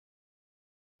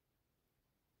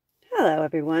Hello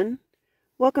everyone,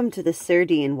 welcome to the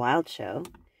Sardine Wild Show.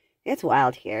 It's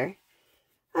wild here,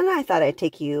 and I thought I'd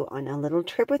take you on a little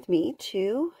trip with me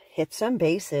to hit some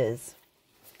bases.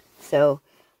 So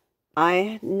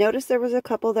I noticed there was a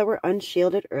couple that were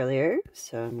unshielded earlier,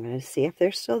 so I'm going to see if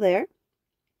they're still there.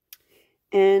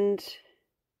 And,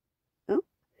 oh,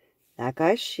 that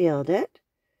guy's shielded.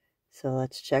 So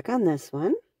let's check on this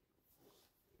one.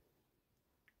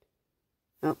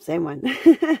 Oh, same one.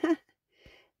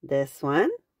 This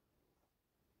one.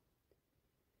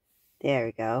 There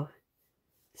we go.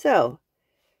 So,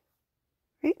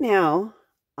 right now,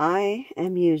 I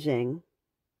am using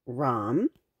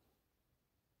Rom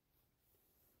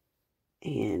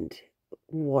and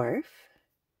Wharf.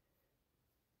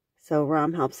 So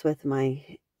Rom helps with my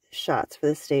shots for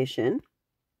the station.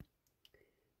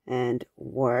 And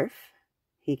Wharf,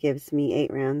 he gives me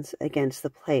 8 rounds against the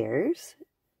players.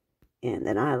 And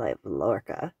then I like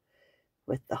Lorca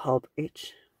with the hull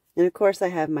breach. And of course I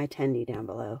have my Tendy down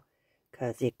below,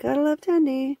 because you gotta love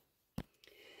Tendy.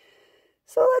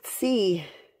 So let's see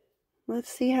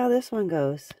how this one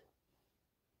goes.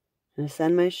 I'm gonna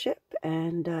send my ship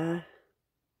and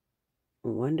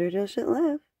wonder does it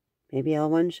live. Maybe I'll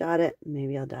one-shot it,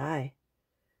 maybe I'll die.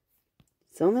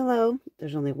 It's only low.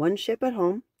 There's only one ship at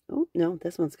home. Oh, no,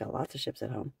 this one's got lots of ships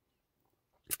at home.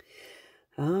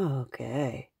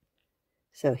 Okay.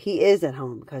 So he is at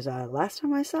home, because last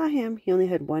time I saw him, he only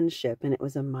had one ship, and it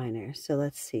was a miner. So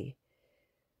let's see.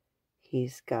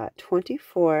 He's got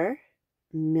 24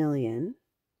 million.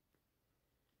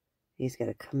 He's got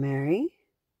a Camry.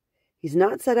 He's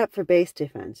not set up for base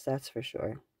defense, that's for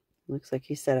sure. Looks like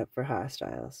he's set up for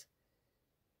hostiles.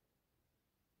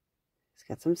 He's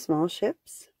got some small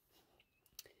ships.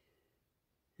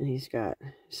 And he's got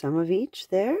some of each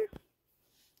there.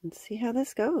 Let's see how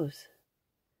this goes.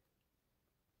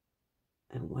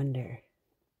 I wonder,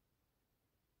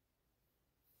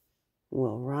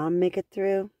 will Rom make it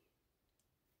through?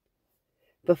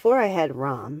 Before I had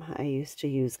Rom, I used to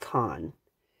use Khan,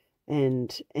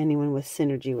 and anyone with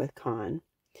synergy with Khan.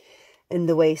 And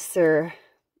the way Sir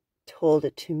told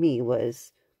it to me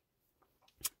was,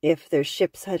 if there's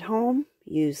ships at home,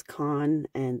 use Khan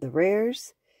and the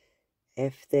rares.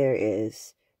 If there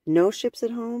is no ships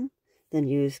at home, then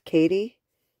use Katie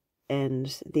and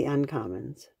the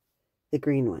uncommons, the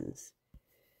green ones.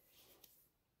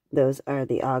 Those are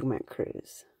the augment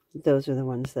crews. Those are the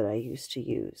ones that I used to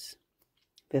use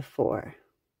before.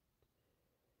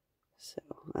 So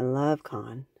I love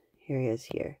Khan. Here he is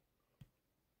here.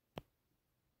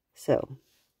 So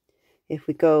if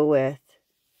we go with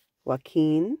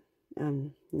Joaquin,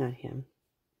 not him.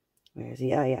 Where is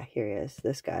he? Oh yeah, here he is.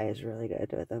 This guy is really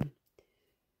good with him.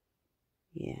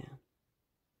 Yeah.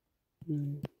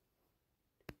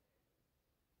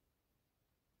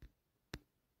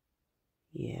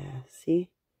 Yeah, see?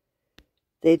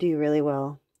 They do really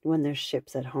well when there's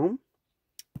ships at home.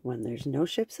 When there's no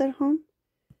ships at home,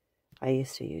 I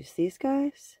used to use these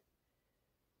guys.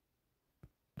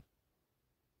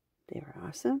 They were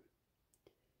awesome.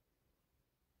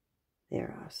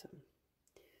 They're awesome.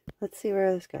 Let's see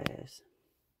where this guy is.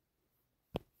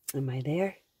 Am I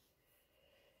there?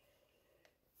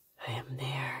 I am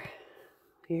there.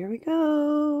 Here we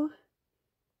go.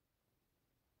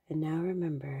 And now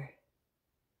remember,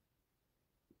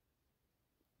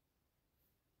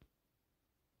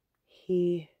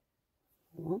 he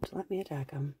won't let me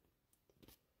attack him.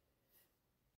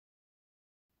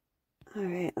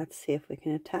 Alright, let's see if we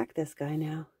can attack this guy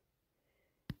now.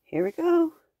 Here we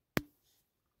go.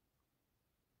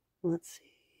 Let's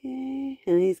see.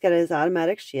 And he's got his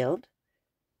automatic shield.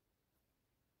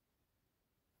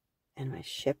 And my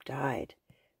ship died.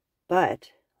 But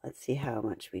let's see how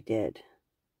much we did.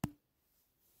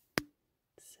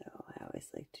 So I always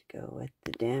like to go with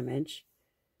the damage.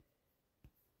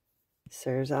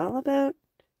 Sir's all about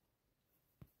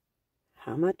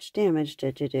how much damage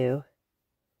did you do.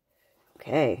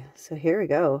 Okay, so here we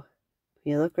go.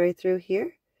 You look right through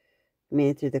here.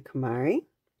 Made it through the Kamari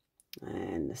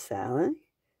and the Sally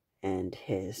and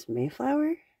his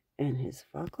Mayflower and his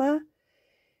Fakla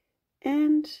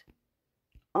and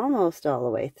almost all the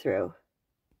way through.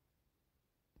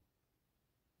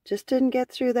 Just didn't get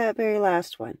through that very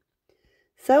last one.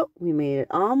 So we made it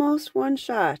almost one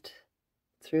shot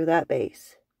through that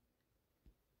base.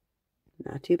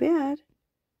 Not too bad.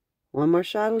 One more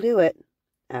shot will do it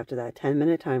after that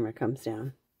 10-minute timer comes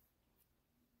down.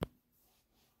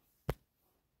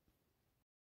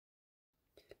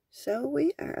 So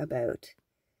we are about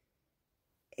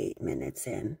 8 minutes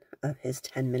in of his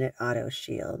 10-minute auto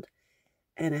shield.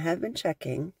 And I have been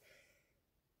checking.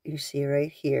 You see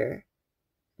right here,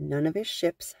 none of his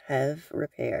ships have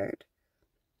repaired.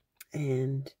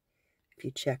 And if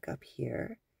you check up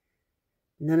here,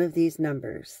 none of these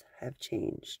numbers have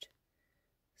changed.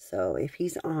 So if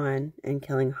he's on and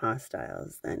killing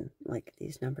hostiles, then like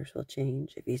these numbers will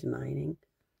change if he's mining.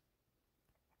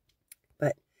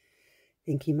 But I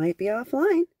think he might be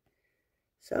offline.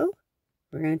 So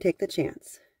we're going to take the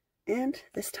chance. And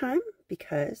this time,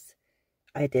 because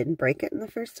I didn't break it in the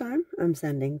first time, I'm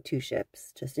sending 2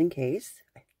 ships just in case.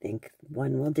 I think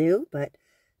 1 will do, but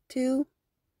 2,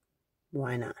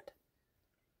 why not?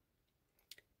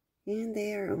 And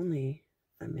they are only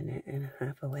a minute and a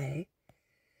half away.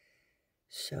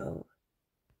 So,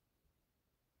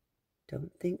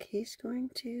 don't think he's going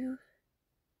to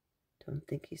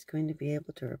be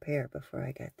able to repair before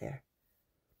I get there.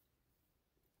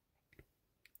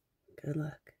 Good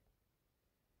luck.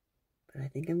 But I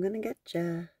think I'm going to get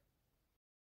ya.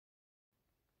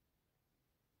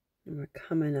 And we're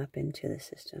coming up into the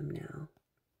system now.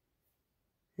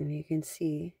 And you can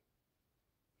see,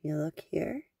 you look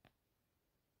here,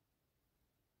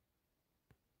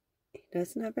 he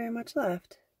doesn't have very much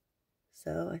left.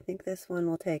 So I think this one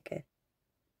will take it.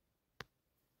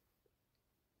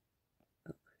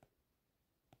 Oh.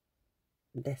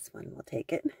 This one will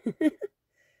take it.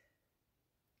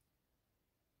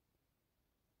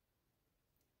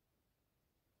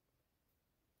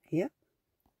 Yep.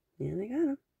 Yeah, they got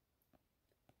him.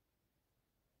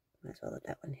 Might as well let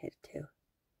that one hit too.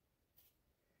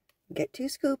 Get 2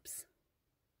 scoops.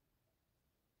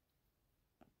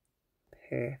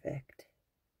 Perfect.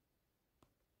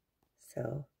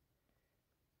 So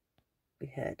we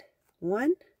had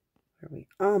 1 where we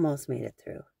almost made it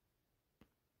through.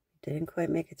 Didn't quite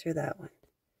make it through that one.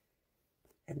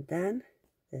 And then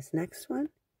this next one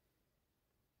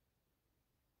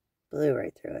blew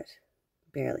right through it.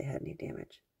 Barely had any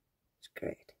damage. It's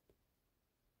great.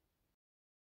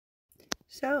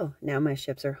 So now my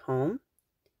ships are home.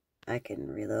 I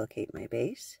can relocate my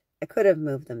base. I could have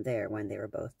moved them there when they were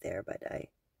both there, but I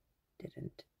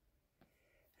didn't.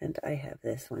 And I have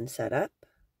this one set up.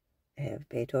 I have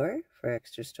B'Etor for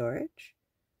extra storage.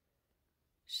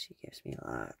 She gives me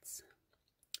lots.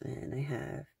 And I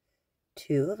have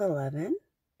 2 of 11.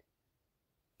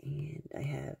 And I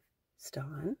have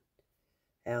Stonn.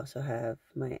 I also have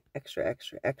my extra,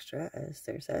 as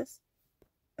there says.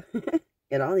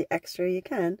 Get all the extra you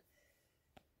can.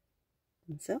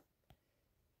 And so,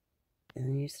 and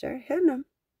then you start hitting them.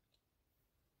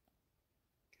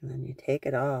 And then you take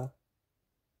it all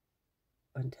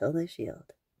until they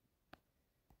shield.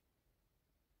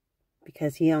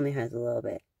 Because he only has a little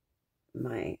bit,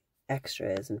 my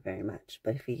extra isn't very much.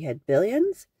 But if he had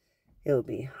billions, it would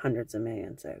be hundreds of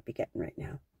millions I would be getting right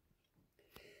now.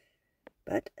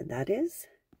 But that is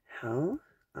how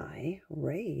I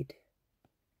raid.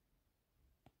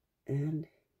 And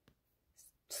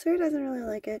Sir doesn't really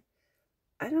like it.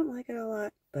 I don't like it a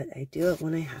lot, but I do it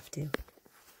when I have to.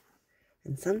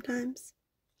 And sometimes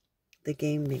the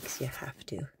game makes you have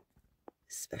to,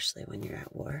 especially when you're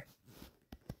at war.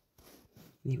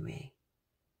 Anyway,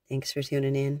 thanks for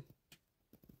tuning in.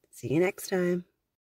 See you next time.